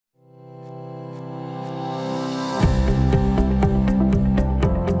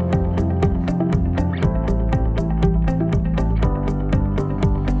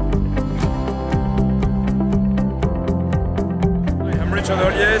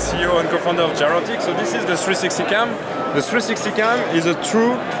CEO and co-founder of Giroptic. So this is the 360 cam. The 360 cam is a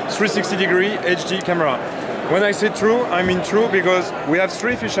true 360-degree HD camera. When I say true, I mean true because we have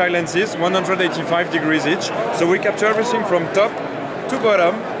 3 fisheye lenses, 185 degrees each. So we capture everything from top to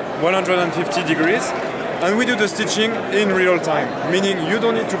bottom, 150 degrees. And we do the stitching in real time, meaning you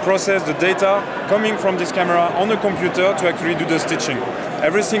don't need to process the data coming from this camera on a computer to actually do the stitching.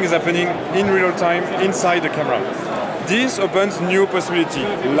 Everything is happening in real time inside the camera. This opens new possibility.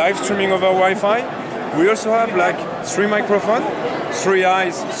 Live streaming over Wi-Fi. We also have like 3 microphones, 3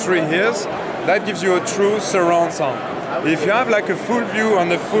 eyes, 3 ears. That gives you a true surround sound. If you have like a full view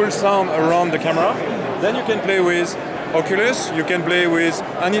and a full sound around the camera, then you can play with Oculus, you can play with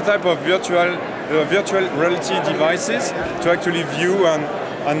any type of virtual reality devices to actually view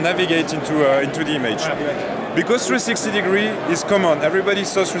and navigate into the image. Because 360 degree is common, everybody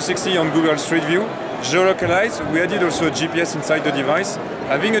saw 360 on Google Street View, geolocalized, we added also a GPS inside the device.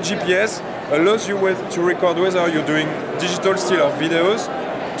 Having a GPS allows you to record whether you're doing digital still or videos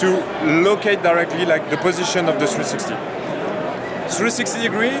to locate directly like the position of the 360. 360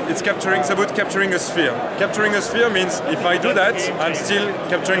 degree, it's about capturing a sphere. Capturing a sphere means if I do that, I'm still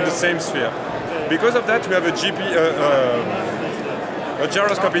capturing the same sphere. Because of that, we have a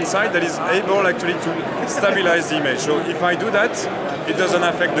gyroscope inside that is able actually to stabilize the image. So if I do that, it doesn't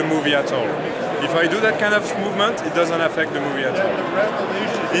affect the movie at all. If I do that kind of movement, it doesn't affect the movie at all.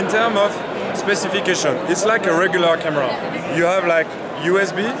 In terms of specification, it's like a regular camera. You have like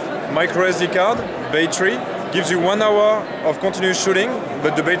USB, microsd card, battery, gives you 1 hour of continuous shooting,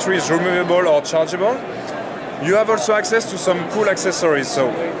 but the battery is removable or chargeable. You have also access to some cool accessories. So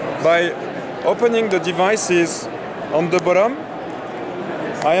by opening the devices on the bottom,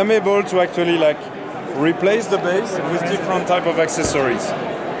 I am able to actually like replace the base with different type of accessories.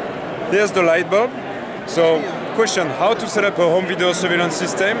 Here's the light bulb. So question, how to set up a home video surveillance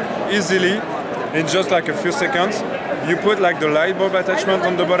system easily in just like a few seconds. You put like the light bulb attachment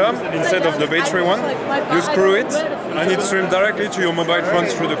on the bottom instead of the battery one. You screw it and it streams directly to your mobile phone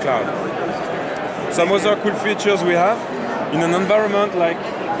through the cloud. Some other cool features we have in an environment like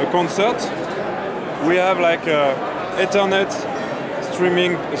a concert, we have like a Ethernet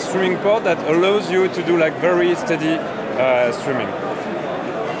streaming port that allows you to do like very steady streaming.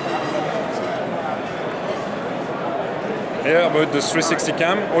 Here about the 360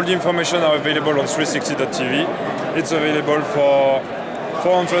 cam, all the information are available on 360.tv. It's available for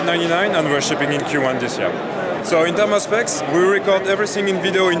 $499 and we're shipping in Q1 this year. So in terms of specs, we record everything in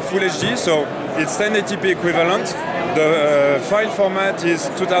video in Full HD, so it's 1080p equivalent. The file format is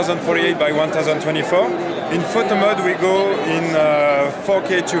 2048 by 1024. In photo mode we go in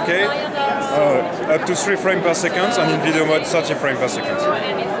 4K, 2K, up to 3 frames per second, and in video mode 30 frames per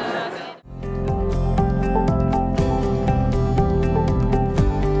second.